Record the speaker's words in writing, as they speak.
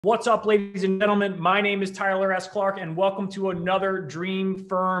What's up, ladies and gentlemen? My name is Tyler S. Clark, and welcome to another Dream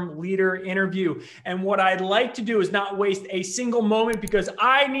Firm Leader interview. And what I'd like to do is not waste a single moment because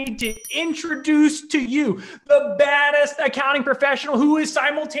I need to introduce to you the baddest accounting professional who is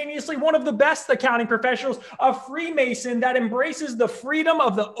simultaneously one of the best accounting professionals, a Freemason that embraces the freedom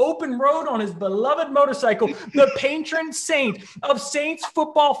of the open road on his beloved motorcycle, the patron saint of Saints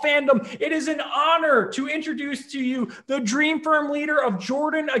football fandom. It is an honor to introduce to you the Dream Firm Leader of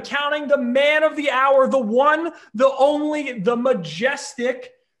Jordan Accounting, the man of the hour, the one, the only, the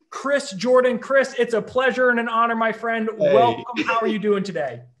majestic Chris Jordan. Chris, it's a pleasure and an honor, my friend. Hey. Welcome. How are you doing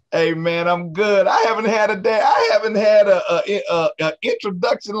today? Hey man, I'm good. I haven't had a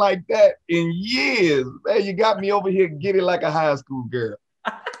introduction like that in years. Man, you got me over here giddy like a high school girl.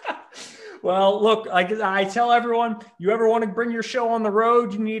 Well, look, like I tell everyone, you ever want to bring your show on the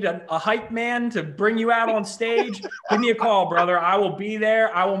road, you need a hype man to bring you out on stage, give me a call, brother. I will be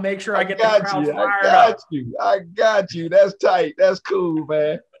there. I will make sure I get the crowd fired up. I got you. That's tight. That's cool,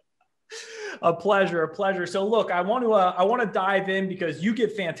 man. A pleasure, a pleasure. So look, I want to dive in because you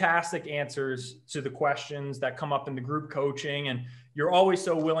give fantastic answers to the questions that come up in the group coaching, and you're always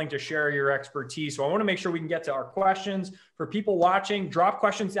so willing to share your expertise. So I want to make sure we can get to our questions. For people watching, drop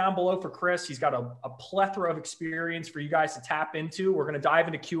questions down below for Chris. He's got a plethora of experience for you guys to tap into. We're going to dive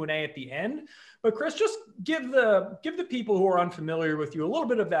into Q&A at the end. But Chris, just give the people who are unfamiliar with you a little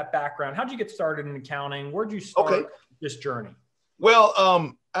bit of that background. How'd you get started in accounting? Where'd you start this journey?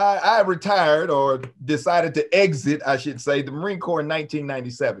 Well, I retired, or decided to exit, I should say, the Marine Corps in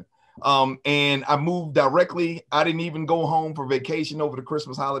 1997. And I moved directly. I didn't even go home for vacation over the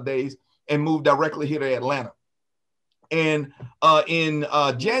Christmas holidays and moved directly here to Atlanta. And in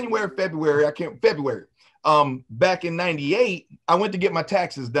February, back in 98, I went to get my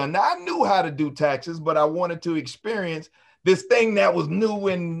taxes done. Now I knew how to do taxes, but I wanted to experience this thing that was new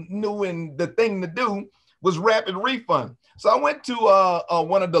and the thing to do was rapid refund. So I went to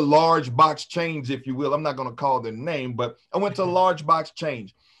one of the large box chains, if you will. I'm not going to call their name, but I went to a large box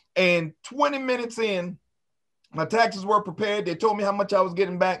chain. And 20 minutes in, my taxes were prepared. They told me how much I was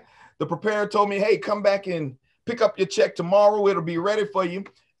getting back. The preparer told me, hey, come back and pick up your check tomorrow. It'll be ready for you,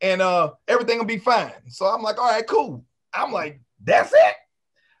 and everything will be fine. So I'm like, all right, cool. I'm like, that's it.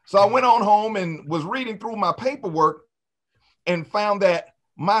 So I went on home and was reading through my paperwork and found that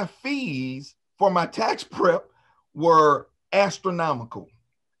my fees for my tax prep were astronomical.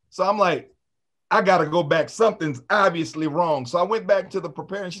 So I'm like, I got to go back. Something's obviously wrong. So I went back to the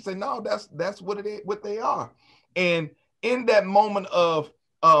preparer and she said, no, that's what it is, what they are. And in that moment of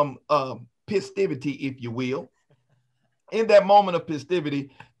festivity, if you will,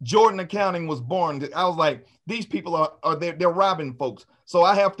 Jordan Accounting was born. I was like, these people they're robbing folks. So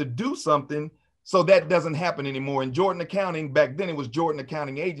I have to do something so that doesn't happen anymore. And Jordan Accounting, back then it was Jordan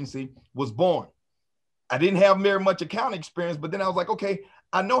Accounting Agency, was born. I didn't have very much accounting experience, but then I was like, okay,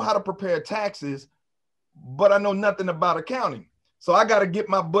 I know how to prepare taxes, but I know nothing about accounting. So I got to get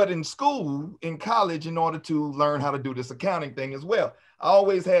my butt in school, in college, in order to learn how to do this accounting thing as well. I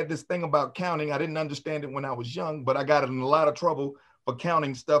always had this thing about counting. I didn't understand it when I was young, but I got in a lot of trouble for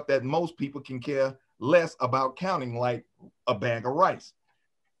counting stuff that most people can care less about counting, like a bag of rice.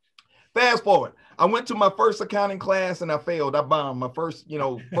 Fast forward, I went to my first accounting class and I failed. I bombed my first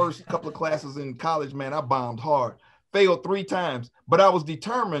couple of classes in college, man. I bombed hard, failed 3 times, but I was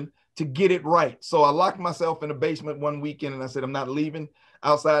determined to get it right. So I locked myself in the basement one weekend and I said, I'm not leaving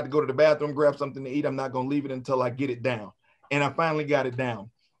outside to go to the bathroom, grab something to eat. I'm not going to leave it until I get it down. And I finally got it down.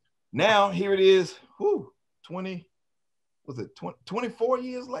 Now here it is, 24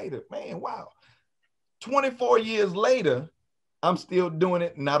 years later, man, wow. 24 years later, I'm still doing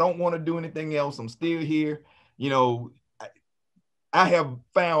it and I don't want to do anything else. I'm still here. You know, I have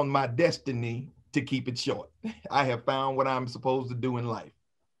found my destiny, to keep it short. I have found what I'm supposed to do in life.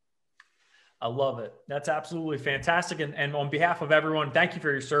 I love it. That's absolutely fantastic. And on behalf of everyone, thank you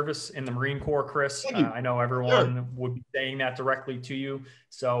for your service in the Marine Corps, Chris. I know everyone would be saying that directly to you.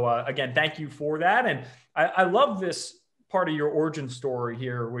 So again, thank you for that. And I love this part of your origin story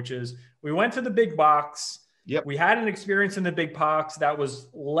here, which is we went to the big box. Yep. We had an experience in the big box that was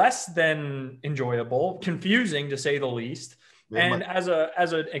less than enjoyable, confusing to say the least. And as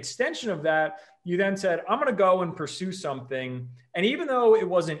an extension of that, you then said, I'm going to go and pursue something. And even though it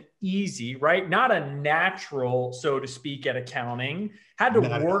wasn't easy, right? Not a natural, so to speak, at accounting, had to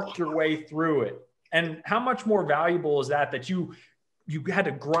work your way through it. And how much more valuable is that you had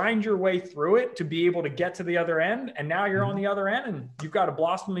to grind your way through it to be able to get to the other end. And now you're on the other end and you've got a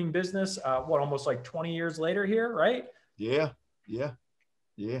blossoming business, almost like 20 years later here, right? Yeah. It's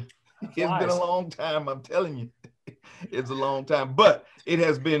been a long time, I'm telling you. It's a long time, but it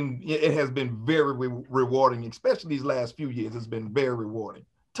has been very rewarding, especially these last few years. It's been very rewarding.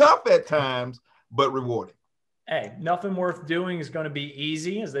 Tough at times, but rewarding. Hey, nothing worth doing is going to be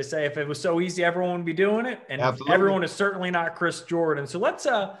easy. As they say, if it was so easy, everyone would be doing it. And Absolutely. Everyone is certainly not Chris Jordan. So let's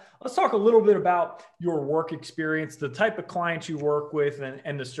talk a little bit about your work experience, the type of clients you work with,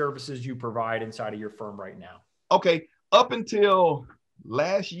 and the services you provide inside of your firm right now. Okay. Up until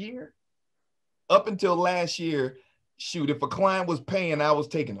last year, shoot, if a client was paying, I was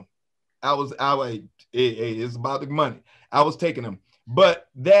taking them. It's about the money. I was taking them. But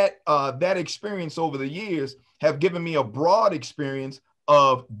that experience over the years have given me a broad experience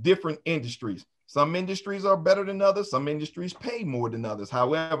of different industries. Some industries are better than others. Some industries pay more than others.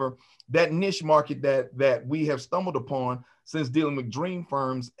 However, that niche market that we have stumbled upon since dealing with dream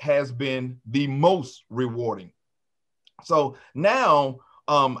firms has been the most rewarding. So now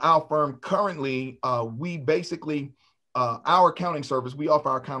our firm currently, we basically, our accounting service, we offer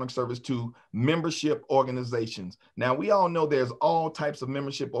our accounting service to membership organizations. Now, we all know there's all types of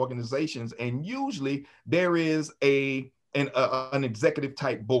membership organizations, and usually there is an executive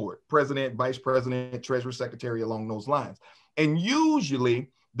type board, president, vice president, treasurer, secretary, along those lines. And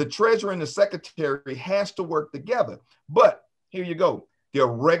usually the treasurer and the secretary has to work together. But here you go. They're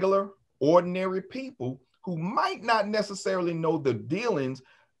regular, ordinary people who might not necessarily know the dealings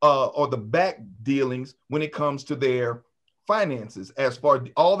or the back dealings when it comes to their finances. As far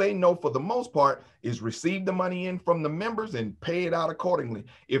all they know for the most part is receive the money in from the members and pay it out accordingly.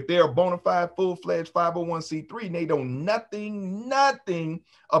 If they're a bona fide, full-fledged 501c3 and they know nothing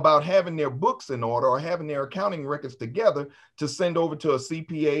about having their books in order or having their accounting records together to send over to a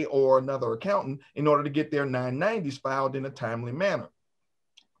CPA or another accountant in order to get their 990s filed in a timely manner.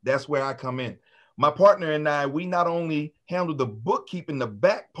 That's where I come in. My partner and I, we not only handle the bookkeeping, the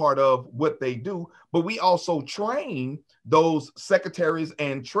back part of what they do, but we also train those secretaries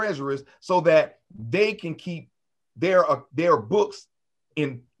and treasurers so that they can keep their books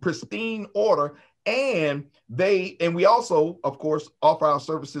in pristine order. And we also, of course, offer our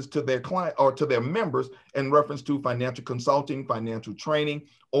services to their client or to their members in reference to financial consulting, financial training,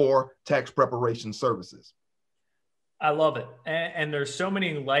 or tax preparation services. I love it. And there's so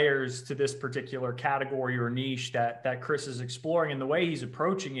many layers to this particular category or niche that Chris is exploring. And the way he's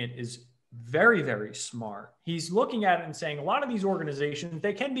approaching it is very, very smart. He's looking at it and saying a lot of these organizations,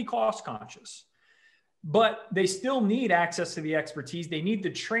 they can be cost conscious, but they still need access to the expertise. They need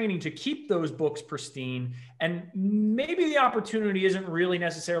the training to keep those books pristine. And maybe the opportunity isn't really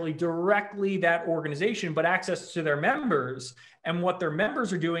necessarily directly that organization, but access to their members and what their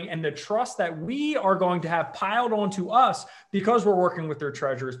members are doing and the trust that we are going to have piled onto us because we're working with their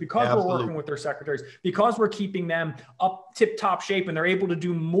treasurers, because Absolutely. We're working with their secretaries, because we're keeping them up tip-top shape and they're able to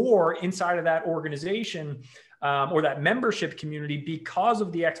do more inside of that organization or that membership community because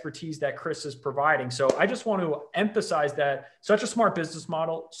of the expertise that Chris is providing. So I just want to emphasize that such a smart business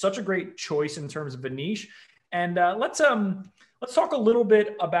model, such a great choice in terms of a niche. And let's talk a little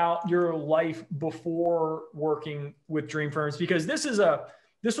bit about your life before working with dream firms, because this was a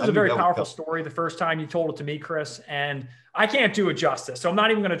very powerful story the first time you told it to me, Chris, and I can't do it justice. So I'm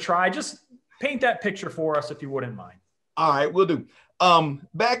not even going to try. Just paint that picture for us if you wouldn't mind. All right, we'll do.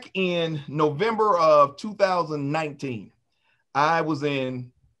 Back in November of 2019, I was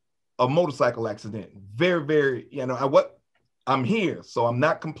in a motorcycle accident. Very, very, I'm here, so I'm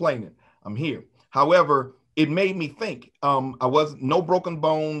not complaining. I'm here. However, it made me think. I wasn't no broken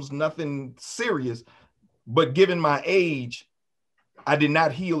bones, nothing serious, but given my age, I did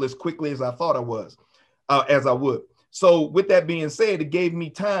not heal as quickly as I thought as I would. So with that being said, it gave me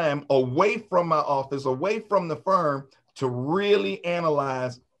time away from my office, away from the firm, to really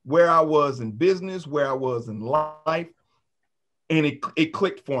analyze where I was in business, where I was in life. And it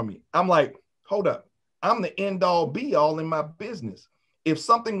clicked for me. I'm like, hold up. I'm the end all be all in my business. If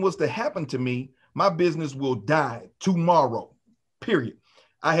something was to happen to me, my business will die tomorrow, period.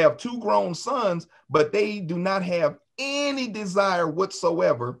 I have 2 grown sons, but they do not have any desire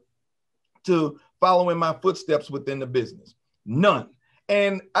whatsoever to follow in my footsteps within the business. None.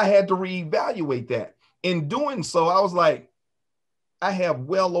 And I had to reevaluate that. In doing so, I was like, I have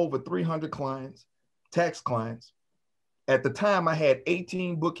well over 300 clients, tax clients. At the time, I had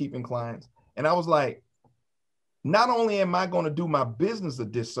 18 bookkeeping clients. And I was like, not only am I going to do my business a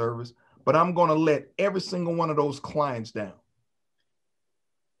disservice, but I'm going to let every single one of those clients down.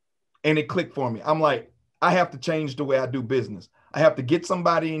 And it clicked for me. I'm like, I have to change the way I do business. I have to get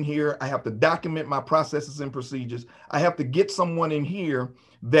somebody in here. I have to document my processes and procedures. I have to get someone in here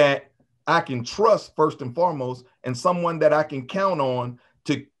that I can trust first and foremost, and someone that I can count on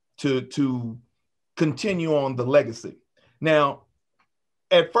to continue on the legacy. Now,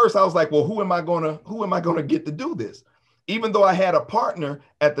 at first I was like, well, who am I gonna get to do this? Even though I had a partner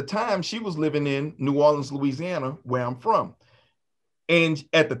at the time, she was living in New Orleans, Louisiana, where I'm from. And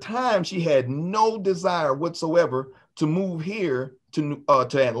at the time, she had no desire whatsoever to move here to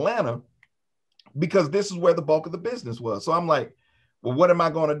Atlanta, because this is where the bulk of the business was. So I'm like, well, what am I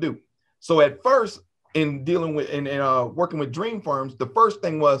going to do? So at first, in dealing with and working with dream firms, the first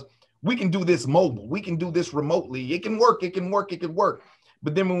thing was, we can do this mobile. We can do this remotely. It can work. It can work. It can work.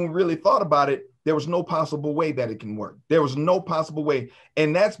 But then when we really thought about it, there was no possible way that it can work. There was no possible way.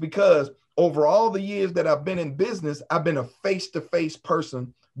 And that's because over all the years that I've been in business, I've been a face-to-face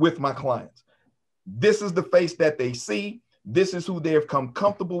person with my clients. This is the face that they see. This is who they have come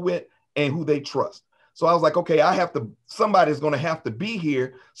comfortable with and who they trust. So I was like, okay, somebody's going to have to be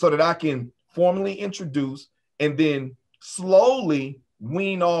here so that I can formally introduce and then slowly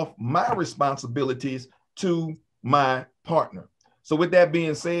wean off my responsibilities to my partner. So with that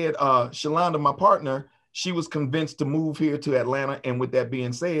being said, Shalonda, my partner, she was convinced to move here to Atlanta. And with that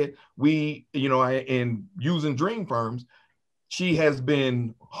being said, we, in using dream firms, she has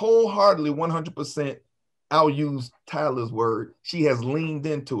been wholeheartedly 100%. I'll use Tyler's word. She has leaned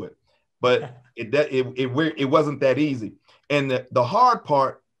into it, but it wasn't that easy. And the hard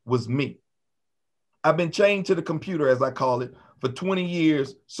part was me. I've been chained to the computer, as I call it, for 20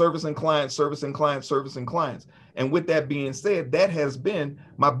 years, servicing clients. And with that being said, that has been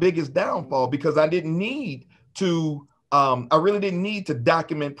my biggest downfall, because I didn't need to, I really didn't need to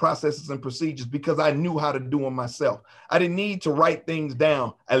document processes and procedures, because I knew how to do them myself. I didn't need to write things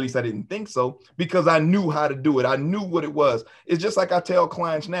down. At least I didn't think so, because I knew how to do it. I knew what it was. It's just like I tell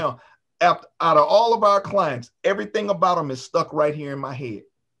clients now, out of all of our clients, everything about them is stuck right here in my head.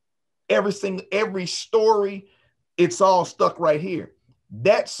 Every story, it's all stuck right here.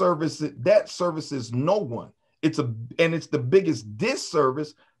 That services no one. It's the biggest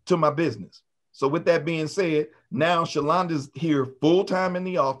disservice to my business. So with that being said, now Shalonda's here full-time in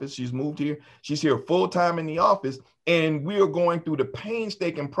the office. She's moved here. She's here full-time in the office. And we are going through the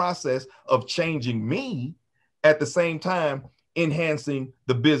painstaking process of changing me, at the same time enhancing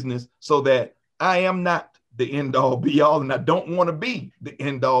the business, so that I am not the end all be all, and I don't want to be the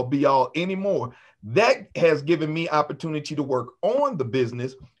end all be all anymore. That has given me opportunity to work on the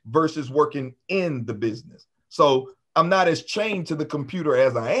business versus working in the business. So I'm not as chained to the computer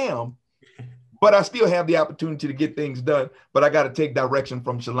as I am, but I still have the opportunity to get things done. But I got to take direction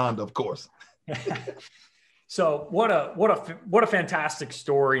from Shalonda, of course. So what a fantastic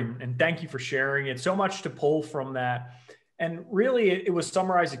story. And thank you for sharing it. So much to pull from that. And really, it was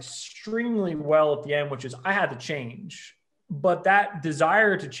summarized extremely well at the end, which is I had to change. But that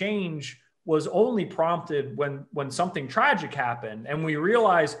desire to change was only prompted when something tragic happened. And we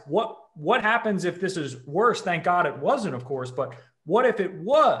realized what happens if this is worse? Thank God it wasn't, of course, but what if it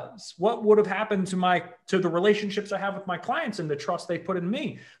was? What would have happened to the relationships I have with my clients and the trust they put in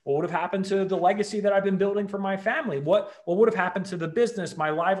me? What would have happened to the legacy that I've been building for my family? What would have happened to the business,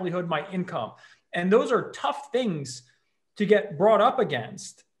 my livelihood, my income? And those are tough things to get brought up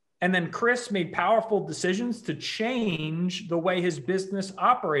against. And then Chris made powerful decisions to change the way his business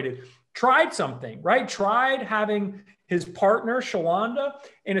operated. Tried something, right? Tried having his partner, Shalonda,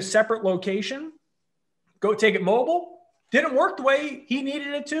 in a separate location, go take it mobile. Didn't work the way he needed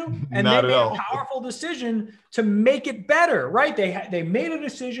it to. And they made a powerful decision to make it better, right? They made a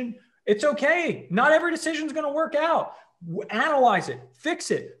decision. It's okay. Not every decision is going to work out. Analyze it,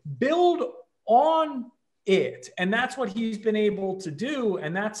 fix it, build on it. And that's what he's been able to do.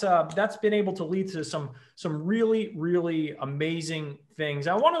 And that's been able to lead to some really, really amazing things.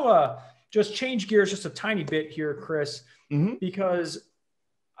 I want to just change gears just a tiny bit here, Chris, because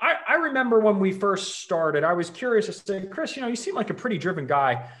I remember when we first started, I was curious to say, Chris, you seem like a pretty driven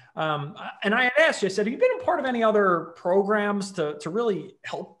guy. And I had asked you, I said, have you been a part of any other programs to really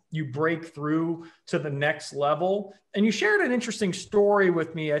help you break through to the next level? And you shared an interesting story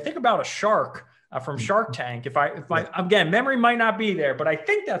with me, I think about a shark from Shark Tank. Again, memory might not be there, but I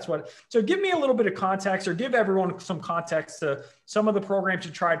think that's so give me a little bit of context, or give everyone some context to some of the programs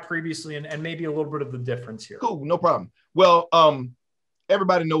you tried previously and maybe a little bit of the difference here. Cool, no problem. Well,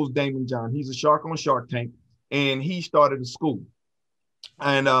 everybody knows Damon John. He's a shark on Shark Tank, and he started a school.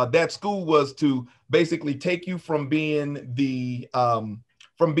 And that school was to basically take you from being the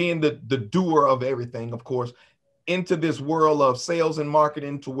doer of everything, of course, into this world of sales and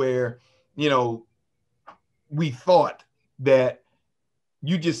marketing, to where, we thought that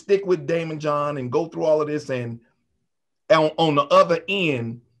you just stick with Damon John and go through all of this, and on the other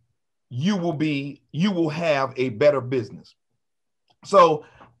end, you will have a better business. So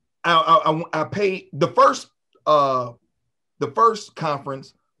I paid the first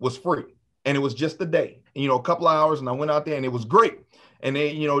conference was free, and it was just a day, a couple of hours, and I went out there and it was great. And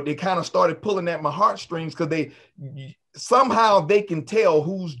they kind of started pulling at my heartstrings because they can tell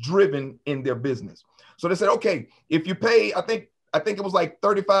who's driven in their business. So they said, okay, if you pay, I think it was like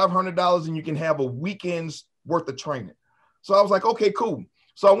 $3,500 and you can have a weekend's worth of training. So I was like, okay, cool.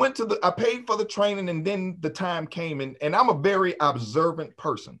 So I paid for the training, and then the time came, and I'm a very observant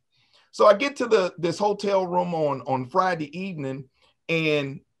person. So I get to this hotel room on Friday evening,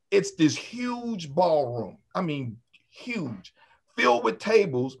 and it's this huge ballroom. I mean, huge, filled with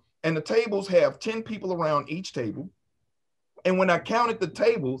tables, and the tables have 10 people around each table. And when I counted the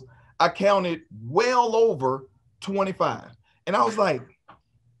tables, I counted well over 25. And I was like,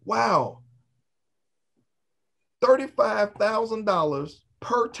 wow, $35,000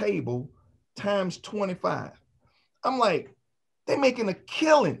 per table times 25. I'm like, they're making a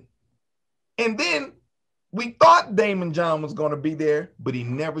killing. And then we thought Damon John was going to be there, but he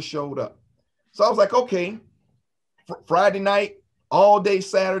never showed up. So I was like, okay, Friday night, all day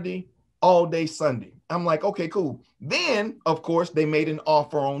Saturday, all day Sunday. I'm like, okay, cool. Then, of course, they made an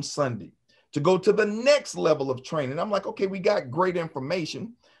offer on Sunday to go to the next level of training. I'm like, okay, we got great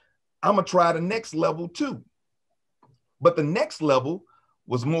information. I'm going to try the next level too. But the next level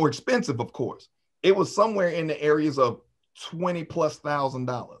was more expensive, of course. It was somewhere in the areas of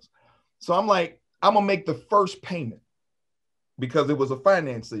 $20,000+. So I'm like, I'm going to make the first payment because it was a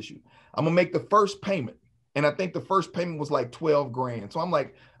finance issue. I'm going to make the first payment. And I think the first payment was like 12 grand. So I'm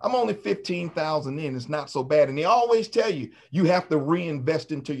like, I'm only 15,000 in. It's not so bad. And they always tell you, you have to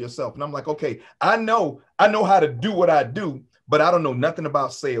reinvest into yourself. And I'm like, okay, I know how to do what I do, but I don't know nothing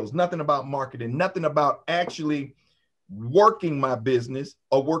about sales, nothing about marketing, nothing about actually working my business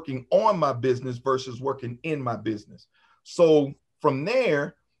or working on my business versus working in my business. So from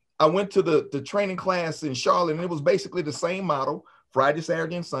there, I went to the training class in Charlotte, and it was basically the same model. Friday,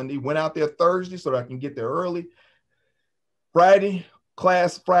 Saturday, and Sunday. Went out there Thursday so that I can get there early. Friday,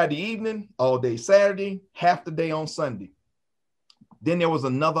 class Friday evening, all day Saturday, half the day on Sunday. Then there was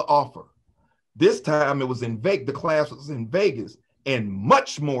another offer. This time it was in Vegas. The class was in Vegas and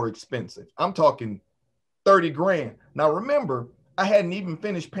much more expensive. I'm talking 30 grand. Now remember, I hadn't even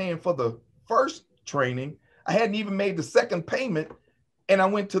finished paying for the first training. I hadn't even made the second payment. And I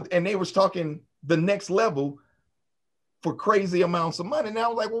went and they was talking the next level for crazy amounts of money. And I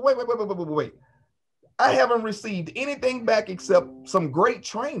was like, well, wait. I haven't received anything back except some great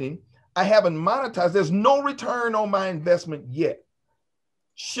training. I haven't monetized. There's no return on my investment yet.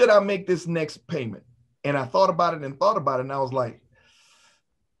 Should I make this next payment? And I thought about it. And I was like,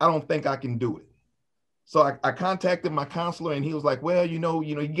 I don't think I can do it. So I contacted my counselor, and he was like, well,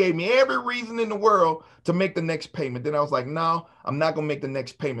 he gave me every reason in the world to make the next payment. Then I was like, no, I'm not going to make the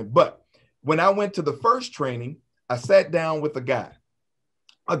next payment. But when I went to the first training, I sat down with a guy.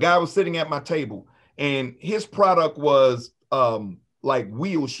 A guy was sitting at my table, and his product was like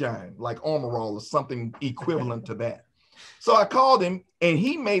Wheel Shine, like Armor All or something equivalent to that. So I called him, and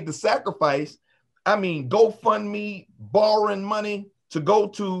he made the sacrifice. I mean, GoFundMe, borrowing money to go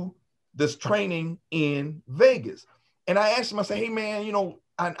to this training in Vegas. And I asked him, I said, hey man,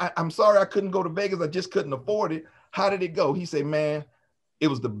 I'm sorry I couldn't go to Vegas. I just couldn't afford it. How did it go? He said, man, it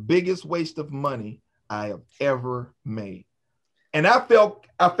was the biggest waste of money I have ever made. And I felt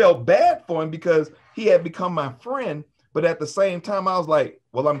bad for him because he had become my friend. But at the same time, I was like,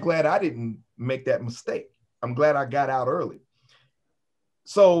 well, I'm glad I didn't make that mistake. I'm glad I got out early.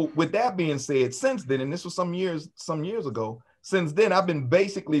 So with that being said, since then, and this was some years ago, since then, I've been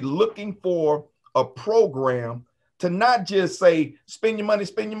basically looking for a program to not just say, spend your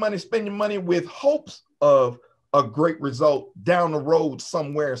money with hopes of a great result down the road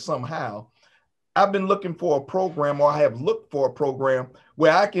somewhere, somehow. I've been looking for a program, or I have looked for a program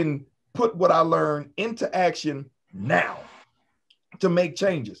where I can put what I learned into action now to make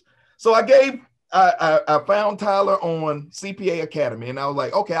changes. So I found Tyler on CPA Academy, and I was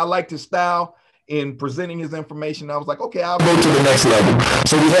like, okay, I liked his style in presenting his information. I was like, okay, I'll go to the next level.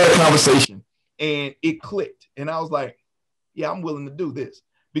 So we had a conversation, and it clicked. And I was like, yeah, I'm willing to do this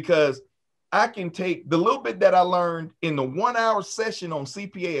because I can take the little bit that I learned in the 1 hour session on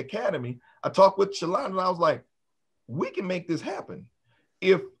CPA Academy. I talked with Shalon, and I was like, we can make this happen.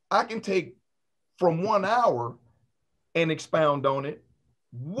 If I can take from 1 hour and expound on it,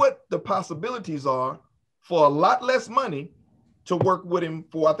 what the possibilities are for a lot less money to work with him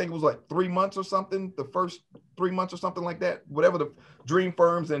for, I think it was like 3 months or something, the first 3 months or something like that, whatever the Dream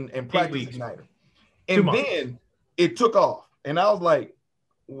Firms and Practice Ignitor. And then it took off. And I was like,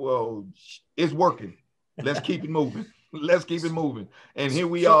 well, it's working. Let's keep it moving. Let's keep it moving. And here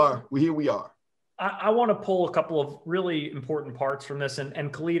we are. Here we are. I want to pull a couple of really important parts from this.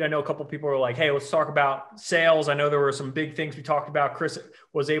 And Khalid, I know a couple of people are like, hey, let's talk about sales. I know there were some big things we talked about. Chris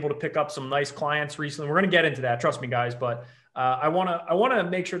was able to pick up some nice clients recently. We're going to get into that. Trust me, guys. But I want to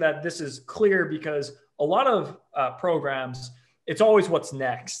make sure that this is clear, because a lot of programs, it's always what's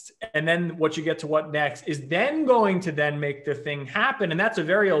next. And then what you get to what next is then going to then make the thing happen. And that's a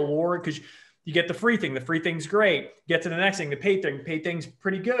very allure, because you get the free thing. The free thing's great. Get to the next thing, the paid thing. Paid thing's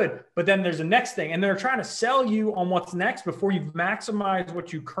pretty good. But then there's a next thing. And they're trying to sell you on what's next before you've maximized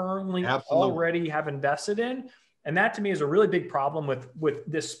what you currently already have invested in. And that to me is a really big problem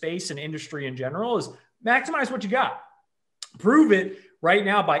with this space and industry in general, is maximize what you got. Prove it right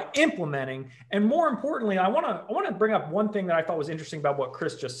now by implementing. And more importantly, I want to bring up one thing that I thought was interesting about what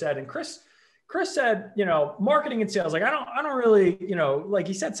Chris just said. And Chris said, marketing and sales, like, I don't really, like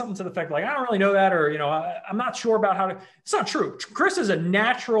he said something to the effect, like, I don't really know that, or, I'm not sure about how to, it's not true. Chris is a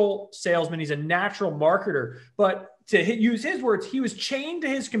natural salesman. He's a natural marketer, but to use his words, he was chained to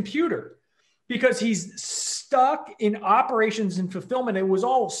his computer because he's stuck in operations and fulfillment. It was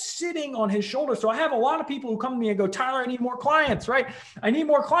all sitting on his shoulders. So I have a lot of people who come to me and go, Tyler, I need more clients, right? I need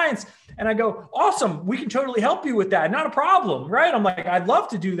more clients. And I go, awesome. We can totally help you with that. Not a problem, right? I'm like, I'd love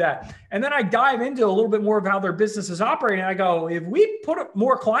to do that. And then I dive into a little bit more of how their business is operating. I go, if we put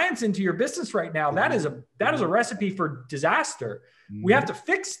more clients into your business right now, that is a recipe for disaster. We have to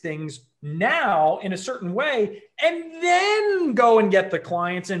fix things now in a certain way and then go and get the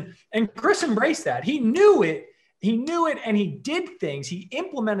clients. And Chris embraced that. He knew it. And he did things. He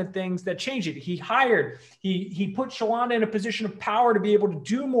implemented things that changed it. He hired, he put Shalanda in a position of power to be able to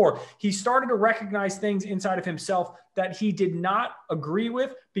do more. He started to recognize things inside of himself that he did not agree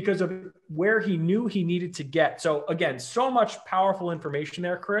with because of where he knew he needed to get. So again, so much powerful information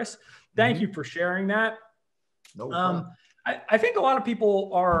there, Chris. Thank you for sharing that. No problem. I think a lot of people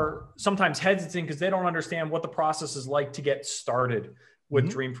are sometimes hesitant because they don't understand what the process is like to get started with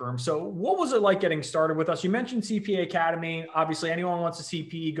Dream Firm. So what was it like getting started with us? You mentioned CPA Academy. Obviously, anyone who wants a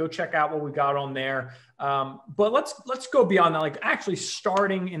CPE, go check out what we got on there. But let's go beyond that, like actually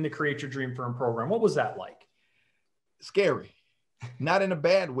starting in the Create Your Dream Firm program. What was that like? Scary, not in a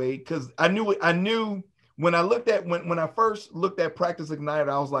bad way, because I knew when I first looked at Practice Ignitor,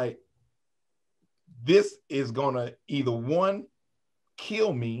 I was like, this is going to either one,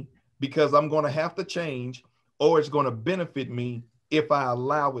 kill me because I'm going to have to change, or it's going to benefit me if I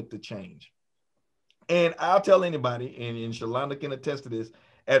allow it to change. And I'll tell anybody, and Shalanda can attest to this,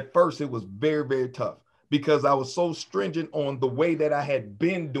 at first it was very, very tough because I was so stringent on the way that I had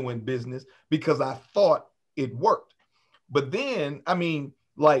been doing business because I thought it worked. But then,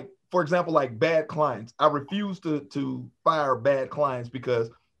 like, for example, like bad clients, I refused to fire bad clients because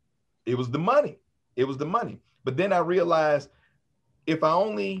it was the money. It was the money. But then I realized if I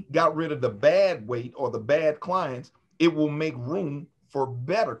only got rid of the bad weight or the bad clients, it will make room for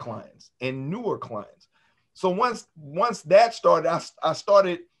better clients and newer clients. So once that started, I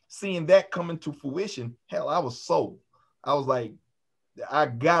started seeing that come into fruition. Hell, I was sold. I was like, I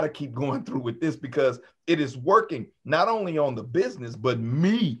got to keep going through with this because it is working not only on the business, but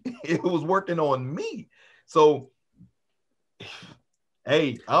me. It was working on me. So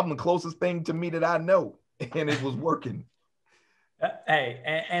hey, I'm the closest thing to me that I know, and it was working. Hey,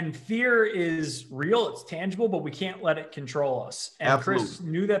 and fear is real. It's tangible, but we can't let it control us. And absolutely. Chris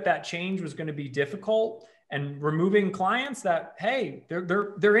knew that change was going to be difficult, and removing clients that, hey,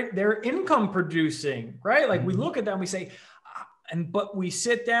 they're income producing, right? Like we look at them, we say, but we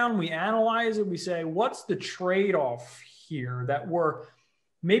sit down, we analyze it, we say, what's the trade-off here that we're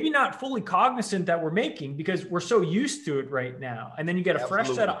maybe not fully cognizant that we're making because we're so used to it right now. And then you get a fresh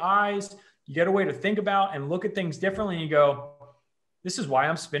set of eyes, you get a way to think about and look at things differently. And you go, this is why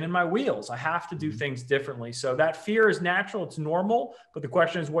I'm spinning my wheels. I have to do things differently. So that fear is natural. It's normal. But the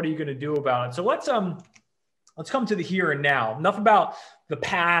question is, what are you going to do about it? So let's come to the here and now. Enough about the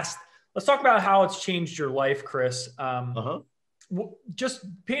past. Let's talk about how it's changed your life, Chris. Just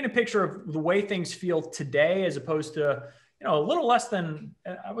paint a picture of the way things feel today as opposed to, a little less than,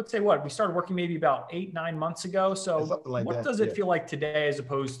 I would say we started working maybe about 8-9 months ago. So like what does it feel like today as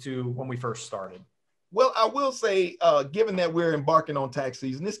opposed to when we first started? Well, I will say, given that we're embarking on tax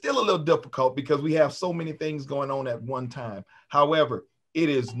season, it's still a little difficult because we have so many things going on at one time. However, it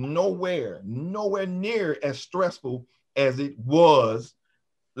is nowhere near as stressful as it was,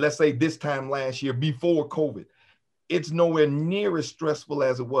 let's say this time last year before COVID. It's nowhere near as stressful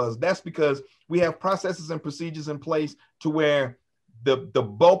as it was. That's because we have processes and procedures in place to where the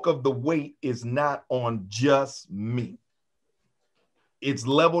bulk of the weight is not on just me. It's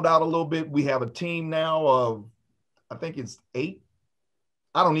leveled out a little bit. We have a team now of I think it's 8.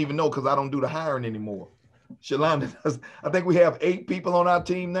 I don't even know because I don't do the hiring anymore. Shalonda does. I think we have 8 people on our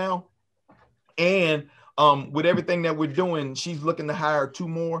team now. And with everything that we're doing, she's looking to hire 2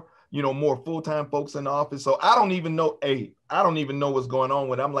 more, more full-time folks in the office. So I don't even know. I don't even know what's going on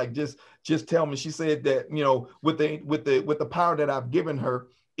with it. I'm like, just tell me. She said that, with the power that I've given her,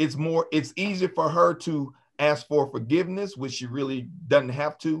 it's easier for her to ask for forgiveness, which she really doesn't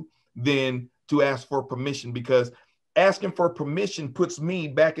have to, than to ask for permission, because asking for permission puts me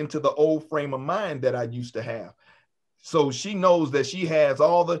back into the old frame of mind that I used to have. So she knows that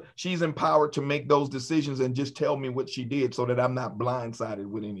she's empowered to make those decisions and just tell me what she did so that I'm not blindsided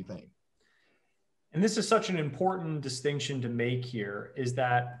with anything. And this is such an important distinction to make here, is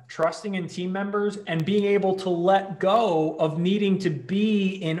that trusting in team members and being able to let go of needing to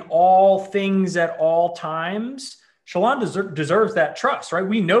be in all things at all times. Shalon deserves that trust, right?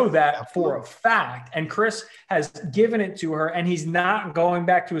 We know that Absolutely. For a fact. And Chris has given it to her, and he's not going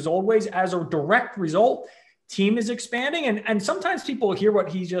back to his old ways. As a direct result, team is expanding. And sometimes people hear what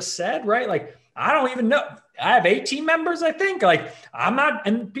he just said, right? Like, I don't even know. I have 8 team members, I think. Like, I'm not,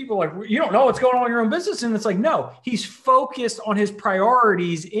 and people are like, you don't know what's going on in your own business. And it's like, no, he's focused on his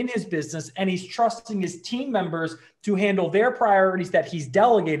priorities in his business, and he's trusting his team members to handle their priorities that he's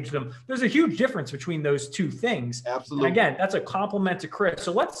delegated to them. There's a huge difference between those 2 things. Absolutely. And again, that's a compliment to Chris.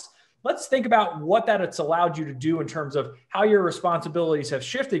 So let's think about what that it's allowed you to do in terms of how your responsibilities have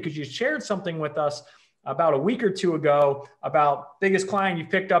shifted, because you shared something with us about a week or 2 ago about biggest client you've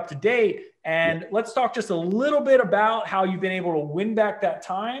picked up to date. And let's talk just a little bit about how you've been able to win back that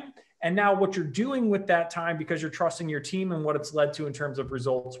time, and now what you're doing with that time because you're trusting your team and what it's led to in terms of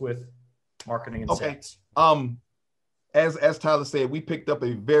results with marketing and sales. As Tyler said, we picked up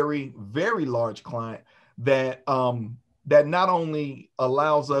a very, very large client that not only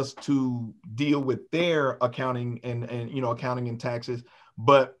allows us to deal with their accounting and accounting and taxes,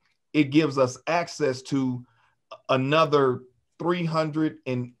 but it gives us access to another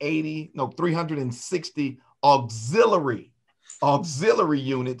 360 auxiliary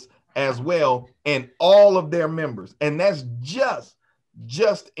units as well, and all of their members. And that's just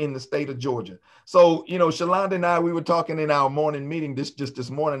in the state of Georgia. So, Shalonda and I, we were talking in our morning meeting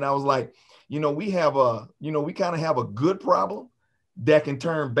this morning. I was like, we kind of have a good problem that can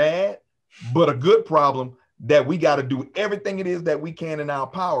turn bad, but a good problem that we got to do everything it is that we can in our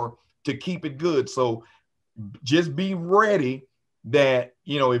power to keep it good. So just be ready that,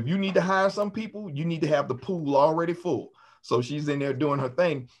 if you need to hire some people, you need to have the pool already full. So she's in there doing her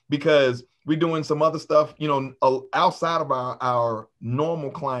thing, because we're doing some other stuff, outside of our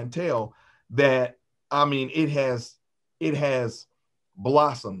normal clientele that, it has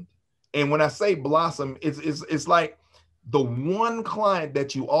blossomed. And when I say blossom, it's like the one client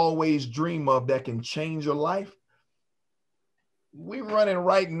that you always dream of that can change your life. We're running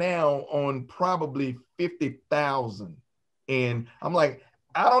right now on probably 50,000. And I'm like,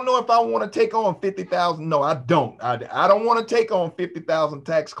 I don't know if I want to take on 50,000. No, I don't. I don't want to take on 50,000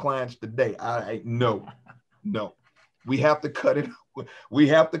 tax clients today. No. We have to cut it. We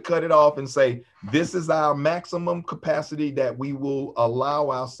have to cut it off and say, this is our maximum capacity that we will allow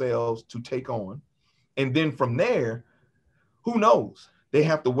ourselves to take on. And then from there, who knows? They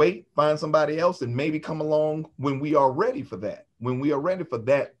have to wait, find somebody else, and maybe come along when we are ready for that. When we are ready for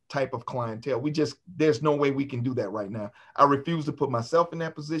that type of clientele, there's no way we can do that right now. I refuse to put myself in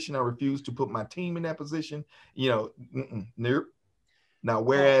that position. I refuse to put my team in that position. Nope. Now,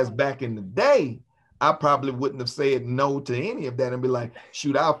 whereas back in the day, I probably wouldn't have said no to any of that and be like,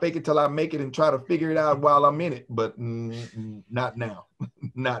 shoot, I'll fake it till I make it and try to figure it out while I'm in it. But not now.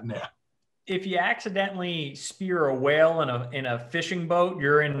 Not now. If you accidentally spear a whale in a fishing boat,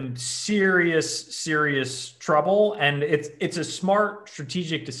 you're in serious trouble. And it's a smart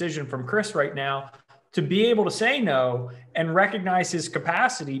strategic decision from Chris right now to be able to say no and recognize his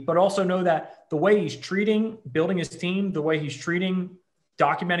capacity, but also know that the way he's treating, building his team, the way he's treating,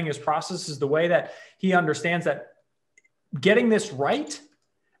 documenting his processes, the way that he understands that getting this right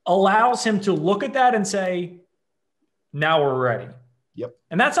allows him to look at that and say, now we're ready. Yep.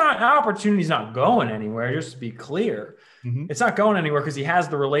 And that's not, our opportunity's not going anywhere, just to be clear. Mm-hmm. It's not going anywhere because he has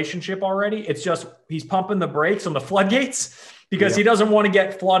the relationship already. It's just he's pumping the brakes on the floodgates because he doesn't want to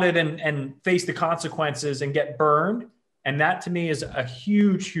get flooded and face the consequences and get burned. And that to me is a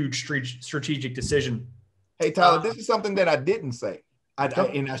huge strategic decision. Hey, Tyler, this is something that I didn't say.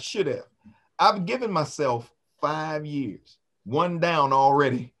 And I should have. I've given myself 5 years, 1 down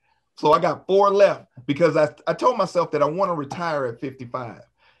already. So I got 4 left because I told myself that I want to retire at 55.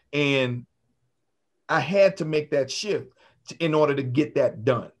 And I had to make that shift in order to get that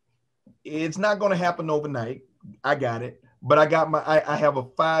done. It's not going to happen overnight. I got it. But I have a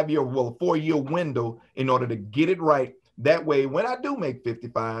 5-year, well, a 4-year window in order to get it right. That way, when I do make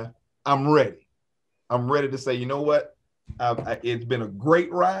 55, I'm ready. I'm ready to say, you know what? It's been a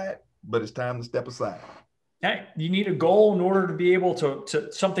great ride, but it's time to step aside. Hey, you need a goal in order to be able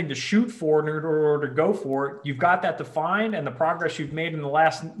to something to shoot for in order to go for it. You've got that defined, and the progress you've made in the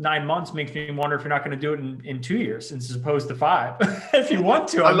last 9 months makes me wonder if you're not going to do it in 2 years as opposed to 5. If you want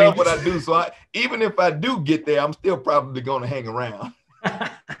to. I love what I do. So even if I do get there, I'm still probably going to hang around.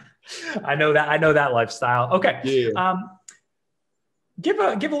 I know that lifestyle. Okay. Yeah. Give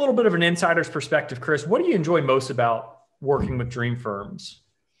a little bit of an insider's perspective, Chris. What do you enjoy most about working with dream firms?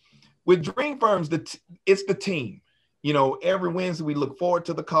 With dream firms, it's the team. You know, every Wednesday we look forward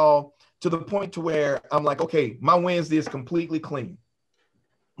to the call, to the point to where I'm like, okay, my Wednesday is completely clean.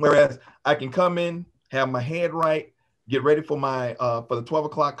 Whereas I can come in, have my head right, get ready for my for the 12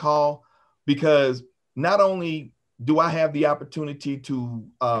 o'clock call, because not only do I have the opportunity to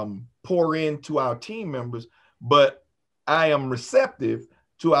pour into our team members, but I am receptive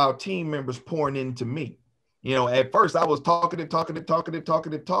to our team members pouring into me. You know, at first I was talkative,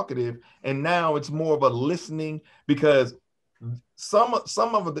 and now it's more of a listening, because some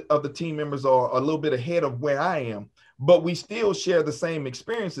of the team members are a little bit ahead of where I am, but we still share the same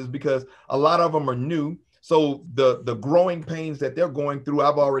experiences because a lot of them are new. So the growing pains that they're going through,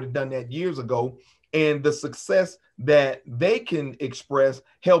 I've already done that years ago, and the success that they can express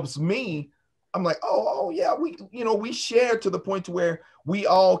helps me. I'm like, oh yeah, we share to the point to where we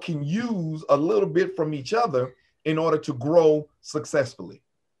all can use a little bit from each other in order to grow successfully.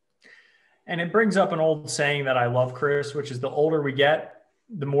 And it brings up an old saying that I love, Chris, which is the older we get,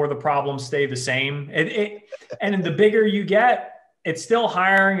 the more the problems stay the same. And the bigger you get, it's still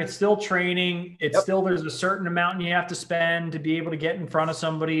hiring, it's still training, it's still, there's a certain amount you have to spend to be able to get in front of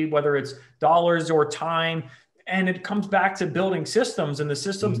somebody, whether it's dollars or time. And it comes back to building systems, and the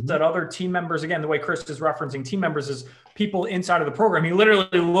systems that other team members, again, the way Chris is referencing team members is people inside of the program. He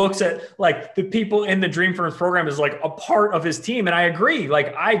literally looks at like the people in the Dream Firms program as like a part of his team. And I agree,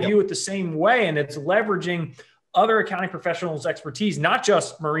 like I view it the same way, and it's leveraging other accounting professionals' expertise, not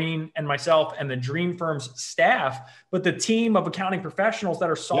just Maureen and myself and the Dream Firms staff, but the team of accounting professionals that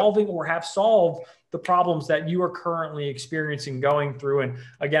are solving or have solved the problems that you are currently experiencing going through. And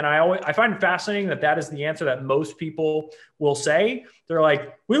again, I find it fascinating that is the answer that most people will say. They're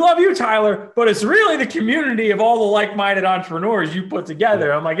like, we love you, Tyler, but it's really the community of all the like-minded entrepreneurs you put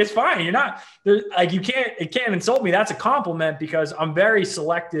together. I'm like, it's fine. You're not like, it can't insult me. That's a compliment, because I'm very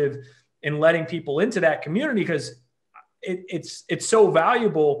selective in letting people into that community, because it's so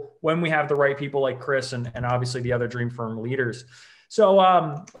valuable when we have the right people like Chris and obviously the other Dream Firm leaders. So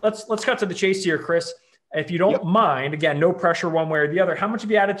let's cut to the chase here, Chris. If you don't mind, again, no pressure one way or the other. How much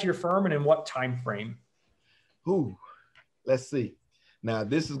have you added to your firm, and in what time frame? Ooh, let's see. Now,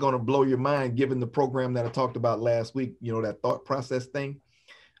 this is going to blow your mind, given the program that I talked about last week, you know, that thought process thing.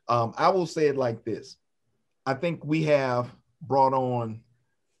 I will say it like this. I think we have brought on,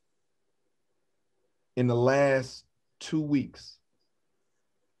 in the last 2 weeks,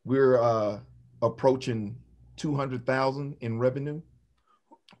 we're approaching 200,000 in revenue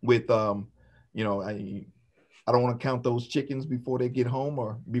with, you know, I don't want to count those chickens before they get home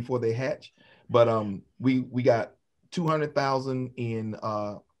or before they hatch, but we got 200,000 in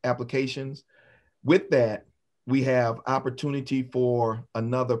applications. With that, we have opportunity for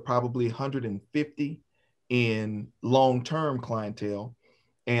another probably 150 in long-term clientele.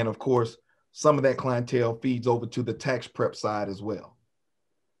 And of course, some of that clientele feeds over to the tax prep side as well.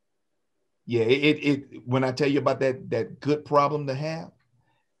 Yeah, when I tell you about that good problem to have,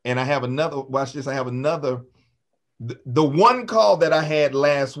 and I have another, watch this, I have another, the one call that I had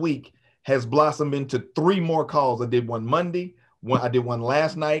last week has blossomed into 3 more calls. I did one Monday, I did one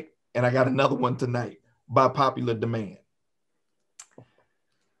last night, and I got another one tonight by popular demand.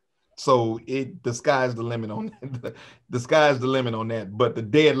 So the sky's the limit on that. The sky's the limit on that, but the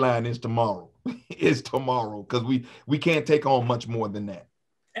deadline is tomorrow. It's tomorrow, because we can't take on much more than that.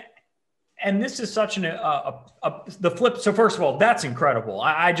 And this is such the flip. So first of all, that's incredible.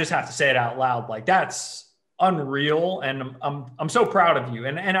 I just have to say it out loud. Like, that's unreal. And I'm so proud of you.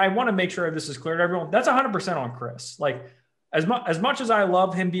 And I want to make sure this is clear to everyone. That's 100% on Chris. Like, as much as I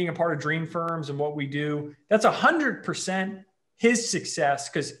love him being a part of Dream Firms and what we do, that's 100% his success,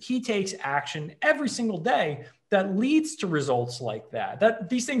 because he takes action every single day that leads to results like that. That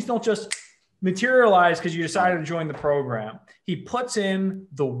these things don't just materialize because you decided to join the program. He puts in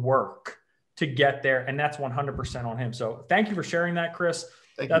the work to get there, and that's 100% on him. So thank you for sharing that, Chris.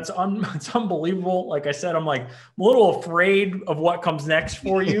 It's unbelievable. Like I said, I'm a little afraid of what comes next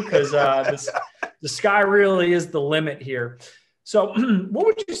for you, because The sky really is the limit here. So what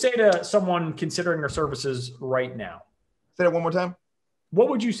would you say to someone considering our services right now? Say that one more time. What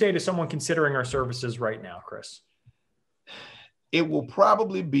would you say to someone considering our services right now, Chris? It will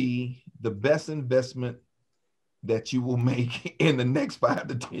probably be the best investment that you will make in the next 5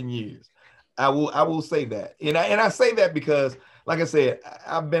 to 10 years. I will say that. And I say that because, like I said,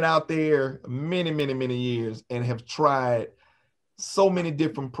 I've been out there many, many, many years and have tried so many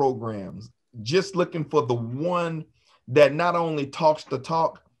different programs, just looking for the one that not only talks the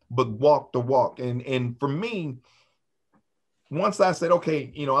talk, but walk the walk. And for me, once I said,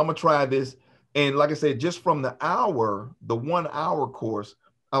 okay, I'm gonna try this. And like I said, just from the 1 hour course,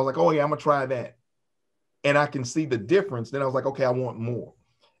 I was like, oh yeah, I'm gonna try that. And I can see the difference. Then I was like, okay, I want more.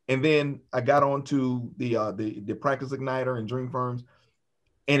 And then I got onto the Practice Igniter and Dream Firms,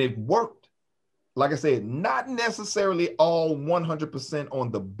 and it worked. Like I said, not necessarily all 100%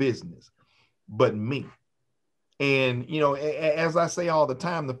 on the business, but me. And, as I say all the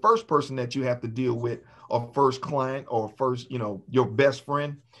time, the first person that you have to deal with, or first client, or first, your best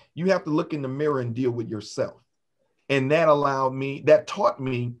friend, you have to look in the mirror and deal with yourself. And that taught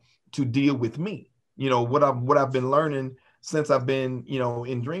me to deal with me. What I've been learning since I've been,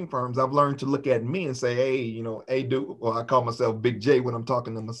 in Dream Firms, I've learned to look at me and say, hey, hey, dude, well, I call myself Big J when I'm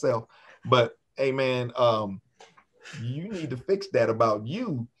talking to myself, but hey, man, you need to fix that about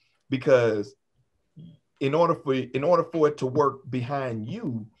you, because in order for it to work behind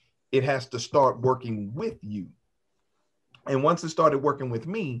you, it has to start working with you. And once it started working with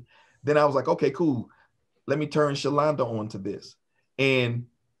me, then I was like, okay, cool. Let me turn Shalonda onto this. And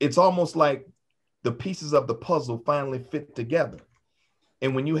it's almost like the pieces of the puzzle finally fit together.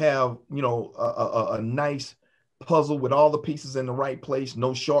 And when you have, a nice puzzle with all the pieces in the right place,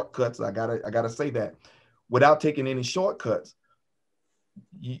 no shortcuts. I gotta say that, without taking any shortcuts,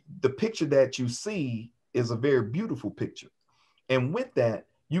 the picture that you see is a very beautiful picture. And with that,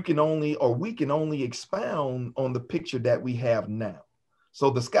 we can only expound on the picture that we have now. So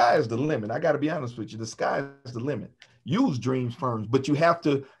the sky is the limit. I got to be honest with you. The sky is the limit. Use Dream Firms, but you have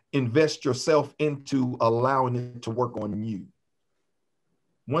to invest yourself into allowing it to work on you.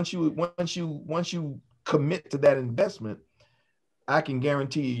 Once you commit to that investment, I can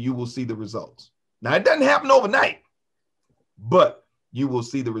guarantee you will see the results. Now, it doesn't happen overnight, but you will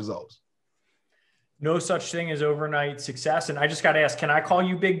see the results. No such thing as overnight success. And I just got to ask, can I call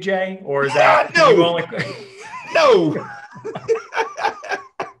you Big J, or is that no? You only... No.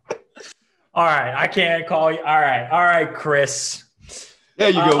 All right. I can't call you. All right, Chris. There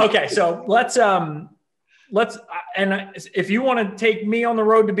you go. Okay. So let's, and if you want to take me on the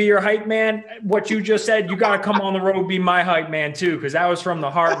road to be your hype man, what you just said, you got to come on the road, be my hype man too. Cause that was from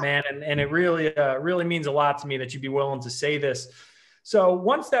the heart, man. And it really means a lot to me that you'd be willing to say this. So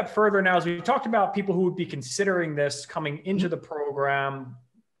one step further now, as we talked about people who would be considering this coming into the program,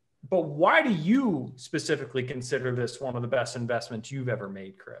 but why do you specifically consider this one of the best investments you've ever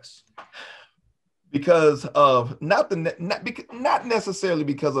made, Chris? Because of not necessarily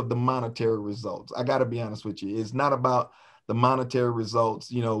because of the monetary results. I got to be honest with you. It's not about the monetary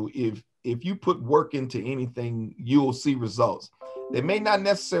results. If you put work into anything, you'll see results. They may not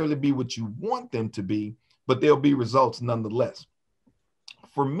necessarily be what you want them to be, but there'll be results nonetheless.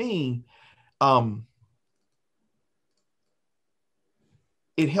 For me,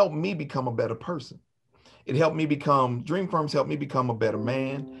 it helped me become a better person. Dream Firms helped me become a better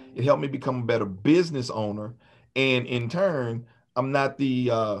man. It helped me become a better business owner. And in turn, I'm not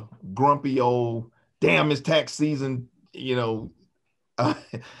the grumpy old, damn, it's tax season. I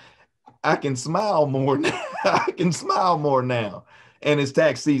can smile more now. I can smile more now. And it's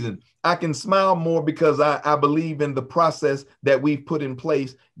tax season. I can smile more because I believe in the process that we've put in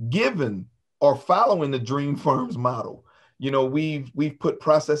place, given or following the Dream Firms model. We've put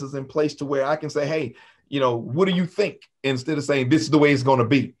processes in place to where I can say, hey, what do you think? Instead of saying this is the way it's going to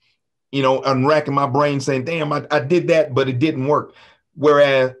be, I'm racking my brain saying, damn, I did that, but it didn't work.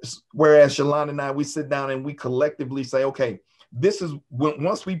 Whereas Shalon and I, we sit down and we collectively say, okay,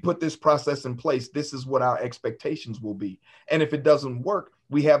 once we put this process in place, this is what our expectations will be. And if it doesn't work,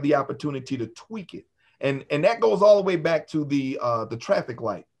 we have the opportunity to tweak it. And that goes all the way back to the traffic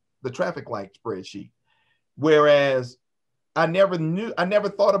light spreadsheet. Whereas I never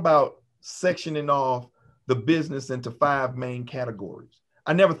thought about sectioning off the business into 5 main categories.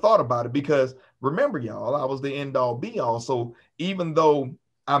 I never thought about it because remember, y'all, I was the end all be all. So even though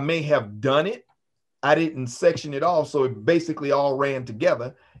I may have done it, I didn't section it off. So it basically all ran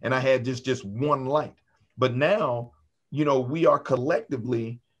together and I had just one light. But now, we are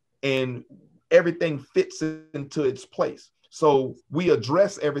collectively and everything fits into its place. So we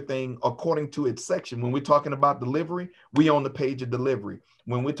address everything according to its section. When we're talking about delivery, we on the page of delivery.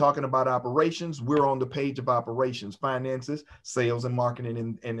 When we're talking about operations, we're on the page of operations, finances, sales and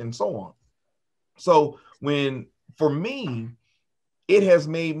marketing, and so on. So for me, it has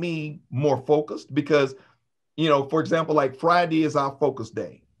made me more focused because, for example, like Friday is our focus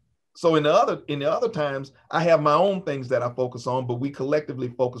day. So in the other times, I have my own things that I focus on, but we collectively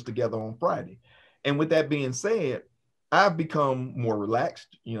focus together on Friday. And with that being said, I've become more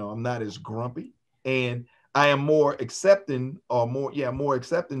relaxed. I'm not as grumpy, and I am more accepting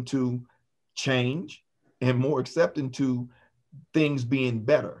to change and more accepting to things being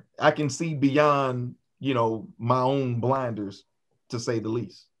better. I can see beyond, my own blinders, to say the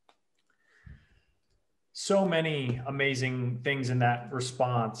least. So many amazing things in that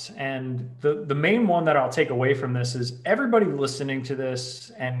response. And the main one that I'll take away from this is everybody listening to this,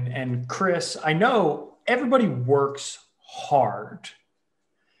 and Chris, I know everybody works hard.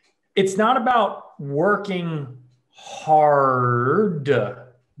 It's not about working hard.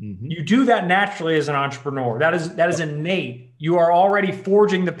 Mm-hmm. You do that naturally as an entrepreneur. That is innate. You are already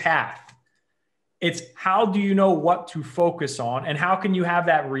forging the path. It's how do you know what to focus on, and how can you have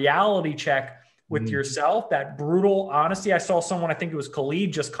that reality check with yourself, that brutal honesty. I saw someone, I think it was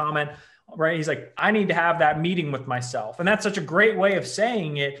Khalid, just comment, right? He's like, I need to have that meeting with myself. And that's such a great way of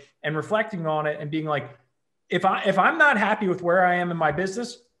saying it and reflecting on it and being like, if I'm not happy with where I am in my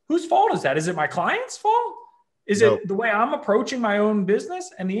business, whose fault is that? Is it my client's fault? Is it the way I'm approaching my own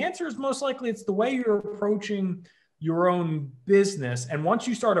business? And the answer is most likely it's the way you're approaching your own business. And once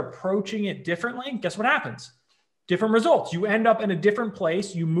you start approaching it differently, guess what happens? Different results. You end up in a different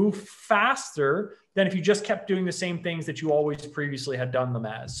place. You move faster than if you just kept doing the same things that you always previously had done them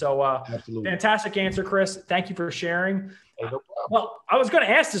as. So fantastic answer, Chris. Thank you for sharing. Hey, no problem. Well, I was going to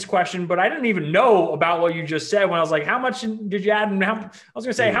ask this question, but I didn't even know about what you just said when I was like, how much did you add? And I was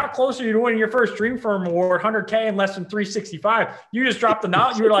going to say, how close are you to winning your first Dream Firm Award, 100K in less than 365? You just dropped the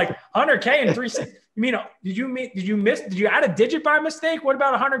knowledge. You were like 100K in 360. You mean, did you add a digit by mistake? What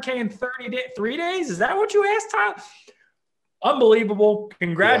about 100K in 3 days? Is that what you asked, Tyler? Unbelievable.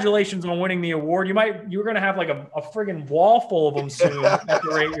 Congratulations on winning the award. You're going to have like a friggin' wall full of them soon at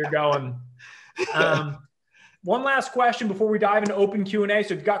the rate you're going. One last question before we dive into open Q&A.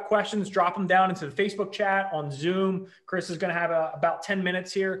 So if you've got questions, drop them down into the Facebook chat on Zoom. Chris is going to have about 10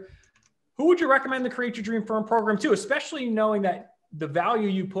 minutes here. Who would you recommend the Create Your Dream Firm program to, especially knowing that the value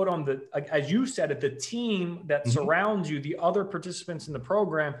you put on as you said it, the team that surrounds you, the other participants in the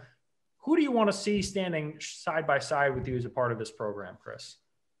program? Who do you want to see standing side by side with you as a part of this program, Chris?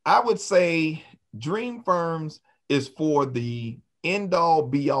 I would say Dream Firms is for the end-all,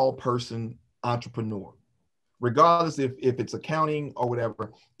 be-all person entrepreneur, regardless if it's accounting or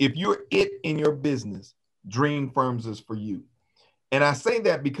whatever. If you're it in your business, Dream Firms is for you. And I say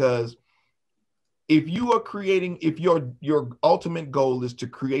that because if your ultimate goal is to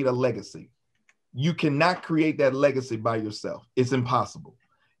create a legacy, you cannot create that legacy by yourself. It's impossible.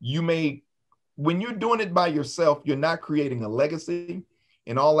 When you're doing it by yourself, you're not creating a legacy.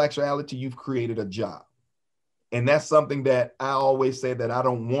 In all actuality, you've created a job. And that's something that I always say that I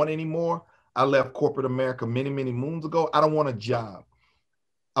don't want anymore. I left corporate America many, many moons ago. I don't want a job.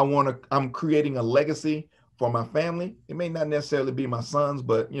 I'm creating a legacy for my family. It may not necessarily be my sons,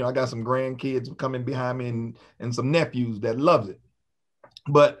 but I got some grandkids coming behind me and some nephews that loves it.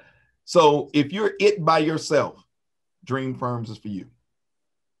 But so if you're it by yourself, Dream Firms is for you.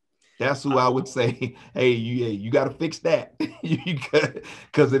 That's who I would say, hey, you got to fix that.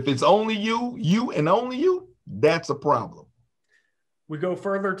 Because if it's only you and only you, that's a problem. We go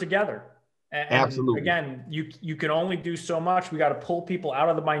further together. And absolutely. Again, you can only do so much. We got to pull people out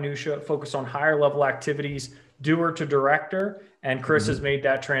of the minutia, focus on higher level activities, doer to director. And Chris has made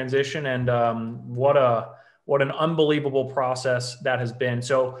that transition. And what an unbelievable process that has been.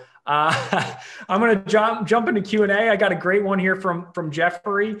 So I'm going to jump into Q&A. I got a great one here from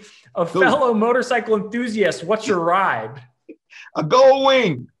Jeffrey, a fellow motorcycle enthusiast. What's your ride? A Gold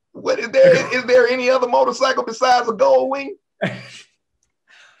Wing. What is there? Is there any other motorcycle besides a Gold Wing?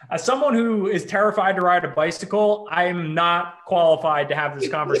 As someone who is terrified to ride a bicycle, I am not qualified to have this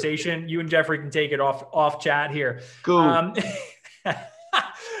conversation. You and Jeffrey can take it off chat here. Cool.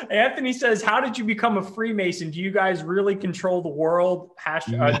 Anthony says, how did you become a Freemason? Do you guys really control the world?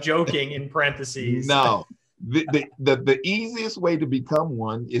 Joking in parentheses. No. The easiest way to become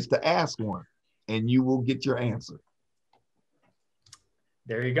one is to ask one, and you will get your answer.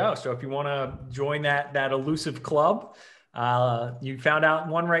 There you go. So if you want to join that elusive club, you found out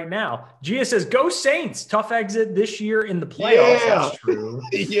one right now. Gia says, go Saints. Tough exit this year in the playoffs. Yeah. That's true.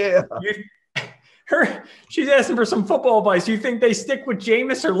 Yeah. She's asking for some football advice. Do you think they stick with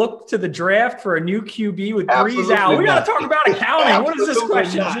Jameis or look to the draft for a new QB with Breeze out? We got to talk about accounting. What is this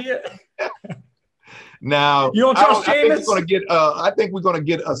question, Gia? Now, you don't trust Jameis? I think we're gonna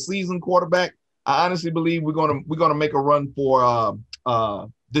get a seasoned quarterback. I honestly believe we're gonna make a run for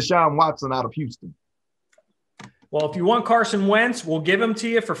Deshaun Watson out of Houston. Well, if you want Carson Wentz, we'll give him to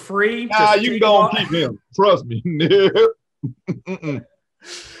you for free. Nah, you can go and keep him. Trust me.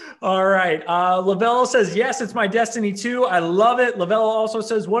 All right. Lavella says, yes, it's my destiny too. I love it. Lavella also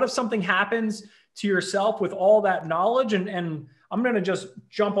says, what if something happens to yourself with all that knowledge? And I'm going to just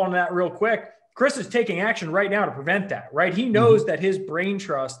jump on that real quick. Chris is taking action right now to prevent that, right? He knows that his brain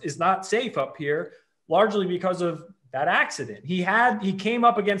trust is not safe up here, largely because of that accident. He came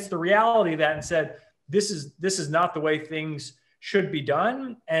up against the reality of that and said, this is not the way things should be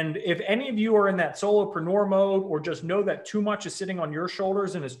done. And if any of you are in that solopreneur mode or just know that too much is sitting on your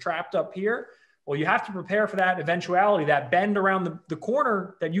shoulders and is trapped up here, well, you have to prepare for that eventuality, that bend around the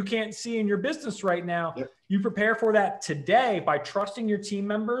corner that you can't see in your business right now. Yep. You prepare for that today by trusting your team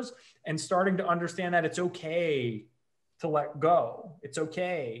members and starting to understand that it's okay to let go. It's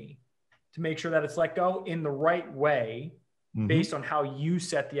okay to make sure that it's let go in the right way based on how you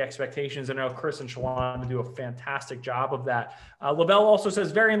set the expectations. I know Chris and Shalon do a fantastic job of that. Lavelle also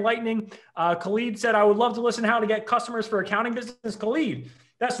says, very enlightening. Khalid said, I would love to listen how to get customers for accounting business. Khalid,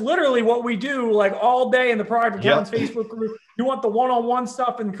 that's literally what we do like all day in the Private Accountants Facebook group. You want the one-on-one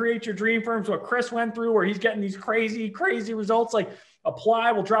stuff and create your dream firms, what Chris went through where he's getting these crazy, crazy results. Like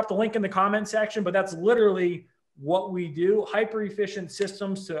apply, we'll drop the link in the comment section, but that's literally what we do. Hyper-efficient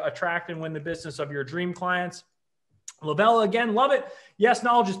systems to attract and win the business of your dream clients. Lavella, again, love it. Yes,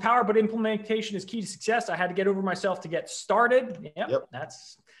 knowledge is power, but implementation is key to success. I had to get over myself to get started. Yep.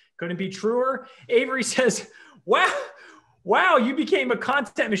 That's couldn't be truer. Avery says, wow, you became a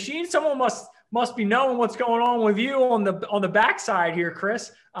content machine. Someone must be knowing what's going on with you on the backside here,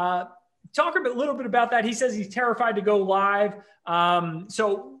 Chris. Talk a little bit about that. He says he's terrified to go live.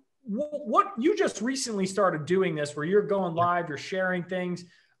 So what you just recently started doing this where you're going live, you're sharing things.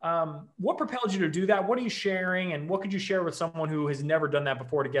 What propelled you to do that? What are you sharing? And what could you share with someone who has never done that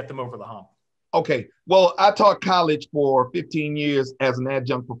before to get them over the hump? Okay. Well, I taught college for 15 years as an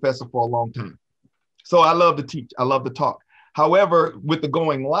adjunct professor for a long time. So I love to teach. I love to talk. However, with the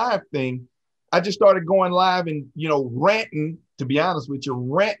going live thing, I just started going live and, ranting, to be honest with you,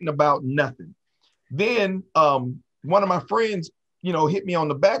 ranting about nothing. Then one of my friends, hit me on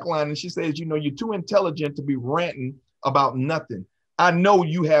the back line and she says, you're too intelligent to be ranting about nothing. I know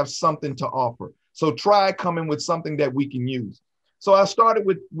you have something to offer. So try coming with something that we can use. So I started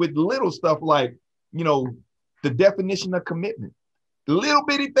with little stuff like, the definition of commitment, little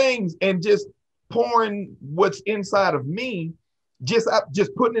bitty things, and just pouring what's inside of me, just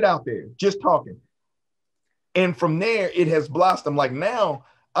putting it out there, just talking. And from there, it has blossomed. Like now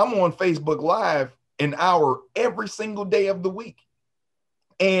I'm on Facebook Live an hour every single day of the week.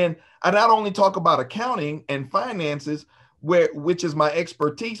 And I not only talk about accounting and finances, which is my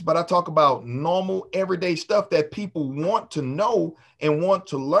expertise, but I talk about normal everyday stuff that people want to know and want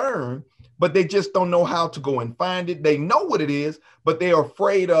to learn, but they just don't know how to go and find it. They know what it is, but they're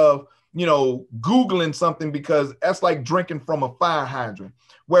afraid of, Googling something because that's like drinking from a fire hydrant.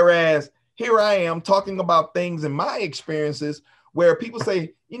 Whereas here I am talking about things in my experiences where people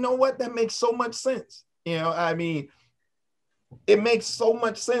say, you know what, that makes so much sense. It makes so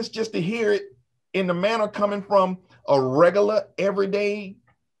much sense just to hear it in the manner coming from a regular, everyday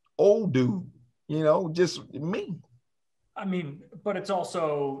old dude, just me. But it's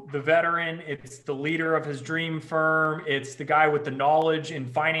also the veteran. It's the leader of his dream firm. It's the guy with the knowledge in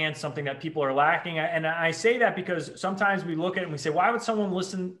finance, something that people are lacking. And I say that because sometimes we look at it and we say, why would someone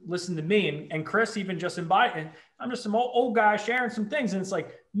listen to me? And Chris even just invited, I'm just some old guy sharing some things. And it's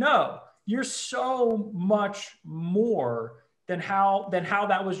like, no, you're so much more than how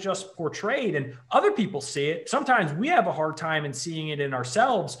that was just portrayed. And other people see it. Sometimes we have a hard time in seeing it in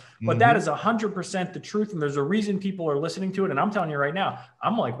ourselves, but that is 100% the truth. And there's a reason people are listening to it. And I'm telling you right now,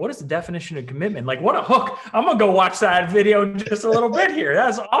 I'm like, what is the definition of commitment? Like, what a hook. I'm going to go watch that video in just a little bit here.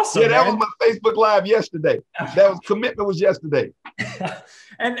 That's awesome. Yeah, that was my Facebook Live yesterday. Commitment was yesterday.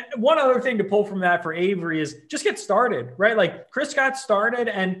 And one other thing to pull from that for Avery is just get started, right? Like Chris got started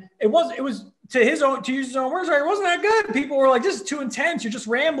and it was to use his own words, right? It wasn't that good. People were like, this is too intense. You're just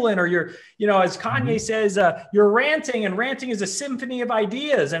rambling, or you're, as Kanye says, you're ranting, and ranting is a symphony of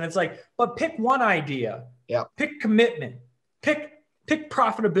ideas. And it's like, but pick one idea, pick commitment, pick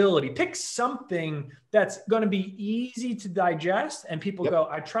profitability, pick something that's going to be easy to digest. And people go,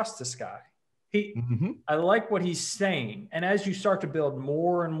 I trust this guy. I like what he's saying. And as you start to build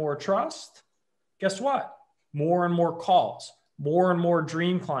more and more trust, Guess what? More and more calls, more and more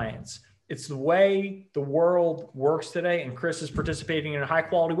dream clients. It's the way the world works today. And Chris is participating in a high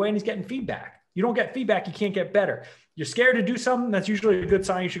quality way and he's getting feedback. You don't get feedback, you can't get better. You're scared to do something, that's usually a good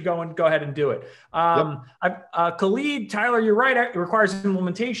sign. You should go ahead and do it. Khalid, Tyler, you're right. It requires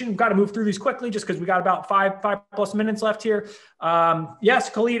implementation. We've got to move through these quickly just because we got about five plus minutes left here. Yes,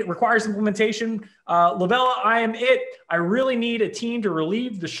 Khalid, it requires implementation. Lavella, I am it. I really need a team to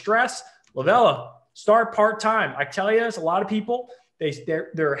relieve the stress. Lavella, start part-time. I tell you, there's a lot of people,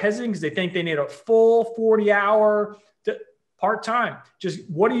 they're hesitant because they think they need a full 40-hour part-time. Just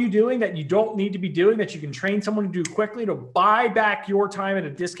what are you doing that you don't need to be doing that you can train someone to do quickly to buy back your time at a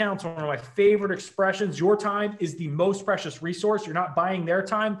discount? It's one of my favorite expressions. Your time is the most precious resource. You're not buying their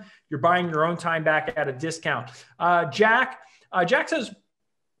time. You're buying your own time back at a discount. Jack says,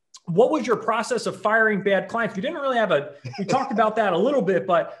 what was your process of firing bad clients? We didn't really we talked about that a little bit,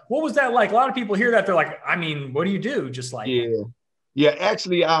 but what was that like? A lot of people hear that. They're like, I mean, what do you do? Just like, yeah.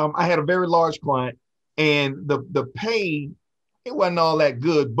 Actually, I had a very large client and the pay, it wasn't all that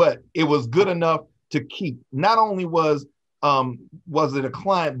good, but it was good enough to keep. Not only was it a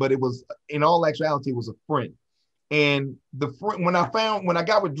client, but it was, in all actuality, it was a friend. And when I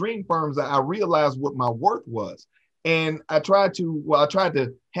got with Dream Firms, I realized what my worth was. And I tried to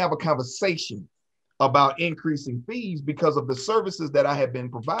have a conversation about increasing fees because of the services that I had been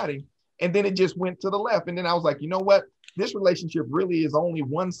providing. And then it just went to the left. And then I was like, you know what? This relationship really is only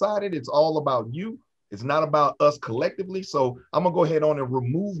one-sided. It's all about you. It's not about us collectively. So I'm going to go ahead on and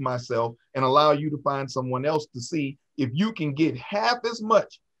remove myself and allow you to find someone else to see if you can get half as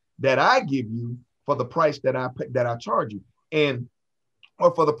much that I give you for the price that I charge you,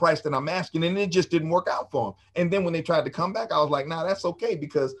 or for the price that I'm asking. And it just didn't work out for them. And then when they tried to come back, I was like, nah, that's okay,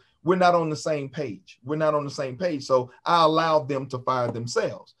 because we're not on the same page. So I allowed them to fire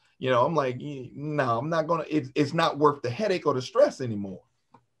themselves. I'm like, no, I'm not going to, it's not worth the headache or the stress anymore.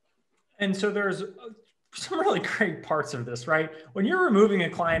 And so there's some really great parts of this, right? When you're removing a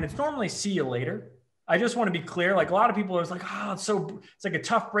client, it's normally see you later. I just want to be clear. Like a lot of people are like, oh, it's like a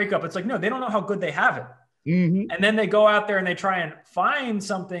tough breakup. It's like, no, they don't know how good they have it. Mm-hmm. And then they go out there and they try and find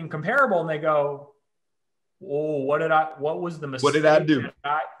something comparable and they go, oh, what was the mistake? What did I do?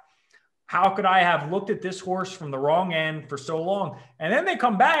 How could I have looked at this horse from the wrong end for so long? And then they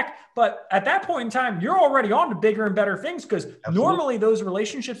come back. But at that point in time, you're already on to bigger and better things, because normally those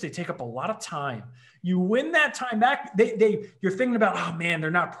relationships, they take up a lot of time. You win that time back. You're thinking about, oh man,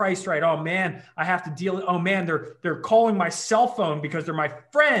 they're not priced right. Oh man, I have to deal. Oh man, they're calling my cell phone because they're my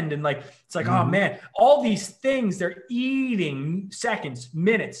friend. And it's like, oh man, all these things, they're eating seconds,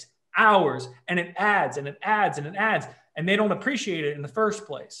 minutes, hours, and it adds and it adds and it adds. And they don't appreciate it in the first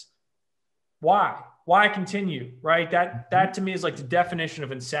place. Why continue, right? That to me is like the definition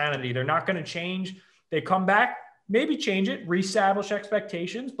of insanity. They're not going to change. They come back, maybe change it, reestablish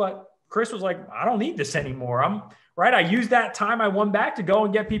expectations. But Chris was like, I don't need this anymore. I used that time I won back to go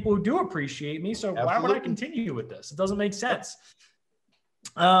and get people who do appreciate me. So Why would I continue with this? It doesn't make sense.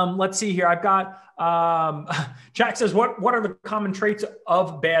 Let's see here. I've got, Jack says, what are the common traits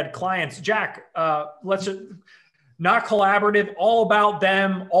of bad clients? Jack, not collaborative, all about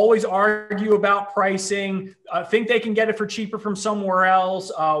them, always argue about pricing, think they can get it for cheaper from somewhere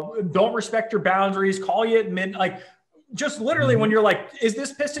else, don't respect your boundaries, call you at midnight, just literally when you're like, is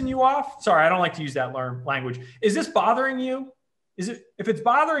this pissing you off? Sorry, I don't like to use that language. Is this bothering you? If it's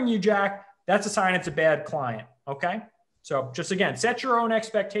bothering you, Jack, that's a sign it's a bad client, okay? So just again, set your own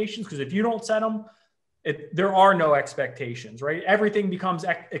expectations, because if you don't set them, there are no expectations, right? Everything becomes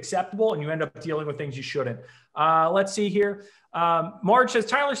acceptable and you end up dealing with things you shouldn't. Let's see here. Marge says,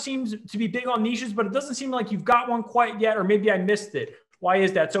 Tyler seems to be big on niches, but it doesn't seem like you've got one quite yet, or maybe I missed it. Why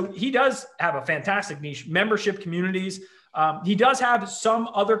is that? So he does have a fantastic niche, membership communities. He does have some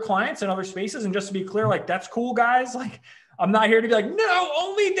other clients in other spaces. And just to be clear, that's cool, guys. I'm not here to be like, no,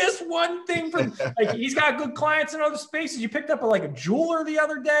 only this one thing. He's got good clients in other spaces. You picked up a jeweler the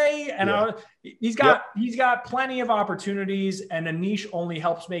other day, and he's got plenty of opportunities, and a niche only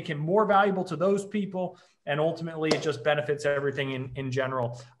helps make him more valuable to those people. And ultimately, it just benefits everything in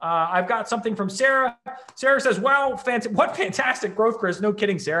general. I've got something from Sarah. Sarah says, wow, what fantastic growth, Chris. No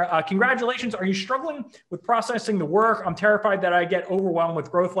kidding, Sarah. Congratulations. Are you struggling with processing the work? I'm terrified that I get overwhelmed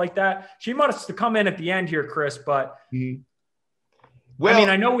with growth like that. She wants to come in at the end here, Chris, but well, I mean,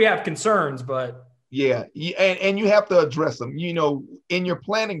 I know we have concerns, but. Yeah, and you have to address them. In your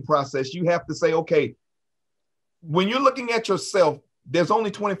planning process, you have to say, okay, when you're looking at yourself, there's only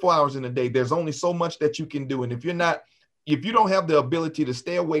 24 hours in a day. There's only so much that you can do. And if you don't have the ability to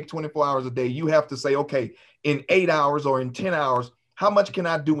stay awake 24 hours a day, you have to say, okay, in 8 hours or in 10 hours, how much can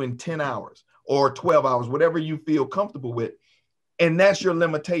I do in 10 hours? or 12 hours, whatever you feel comfortable with. And that's your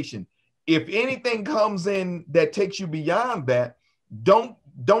limitation. If anything comes in that takes you beyond that, don't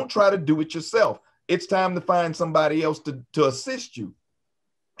try to do it yourself. It's time to find somebody else to assist you.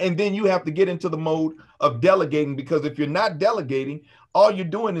 And then you have to get into the mode of delegating, because if you're not delegating, all you're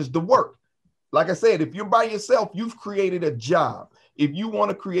doing is the work. Like I said, if you're by yourself, you've created a job. If you want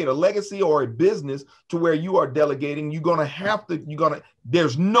to create a legacy or a business to where you are delegating,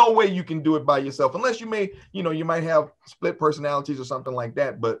 there's no way you can do it by yourself, unless you might have split personalities or something like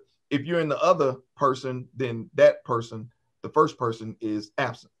that. But if you're in the other person, then that person, the first person, is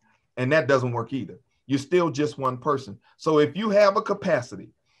absent. And that doesn't work either. You're still just one person. So if you have a capacity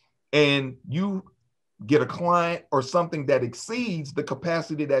and you get a client or something that exceeds the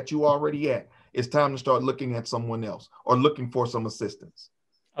capacity that you already at, it's time to start looking at someone else or looking for some assistance.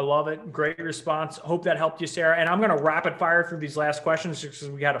 I love it. Great response. Hope that helped you, Sarah. And I'm going to rapid fire through these last questions because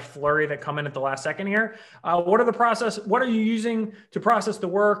we had a flurry that come in at the last second here. What are you using to process the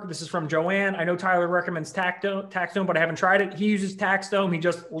work? This is from Joanne. I know Tyler recommends Taxdome, but I haven't tried it. He uses Taxdome. He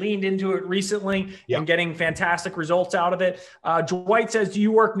just leaned into it recently and getting fantastic results out of it. Dwight says, do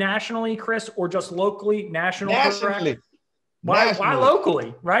you work nationally, Chris, or just locally? Nationally. Why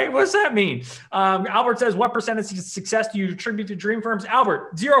locally, right? What does that mean? Albert says, what percentage of success do you attribute to dream firms?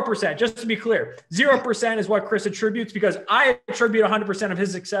 Albert, 0%, just to be clear. 0% is what Chris attributes, because I attribute 100% of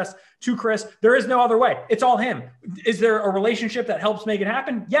his success to Chris. There is no other way. It's all him. Is there a relationship that helps make it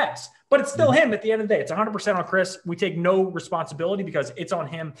happen? Yes. But it's still him at the end of the day. It's 100% on Chris. We take no responsibility because it's on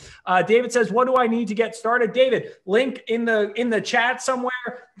him. David says, what do I need to get started? David, link in the chat somewhere,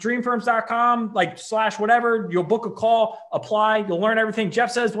 dreamfirms.com, / whatever. You'll book a call, apply. You'll learn everything.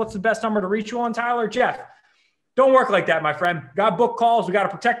 Jeff says, what's the best number to reach you on, Tyler? Jeff, don't work like that, my friend. Got to book calls. We got to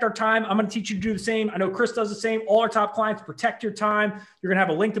protect our time. I'm going to teach you to do the same. I know Chris does the same. All our top clients, protect your time. You're going to have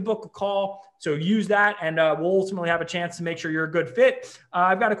a link to book a call. So use that, and we'll ultimately have a chance to make sure you're a good fit.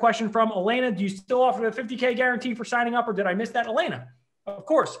 I've got a question from Elena. Do you still offer the 50K guarantee for signing up, or did I miss that? Elena, of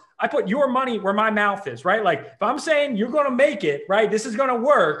course. I put your money where my mouth is, right? Like if I'm saying you're going to make it, right, this is going to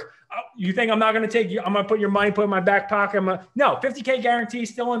work. You think I'm not going to take you? I'm going to put your money, put it in my back pocket. No, 50K guarantee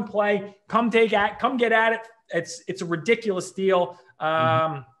still in play. Come get at it. It's a ridiculous deal.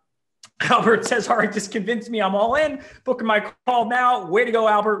 Albert says, all right, just convince me I'm all in. Booking my call now. Way to go,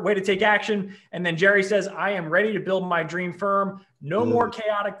 Albert. Way to take action. And then Jerry says, I am ready to build my dream firm. No more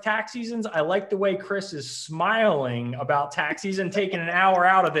chaotic tax seasons. I like the way Chris is smiling about tax season, taking an hour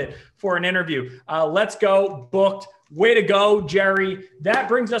out of it for an interview. Let's go. Booked. Way to go, Jerry. That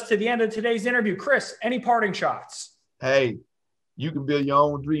brings us to the end of today's interview. Chris, any parting shots? Hey, you can build your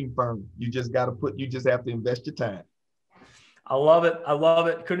own dream firm. You just have to invest your time. I love it. I love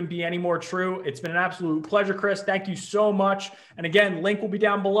it. Couldn't be any more true. It's been an absolute pleasure, Chris. Thank you so much. And again, link will be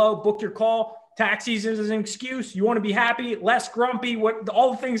down below. Book your call. Tax season is an excuse. You want to be happy, less grumpy,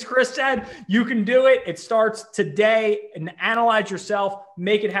 all the things Chris said, you can do it. It starts today. And analyze yourself.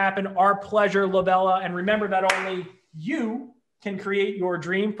 Make it happen. Our pleasure, Lavella. And remember that only you can create your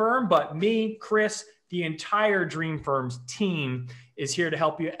dream firm, but me, Chris, the entire Dream Firms team is here to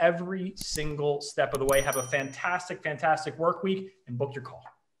help you every single step of the way. Have a fantastic, fantastic work week and book your call.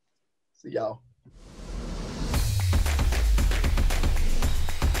 See y'all.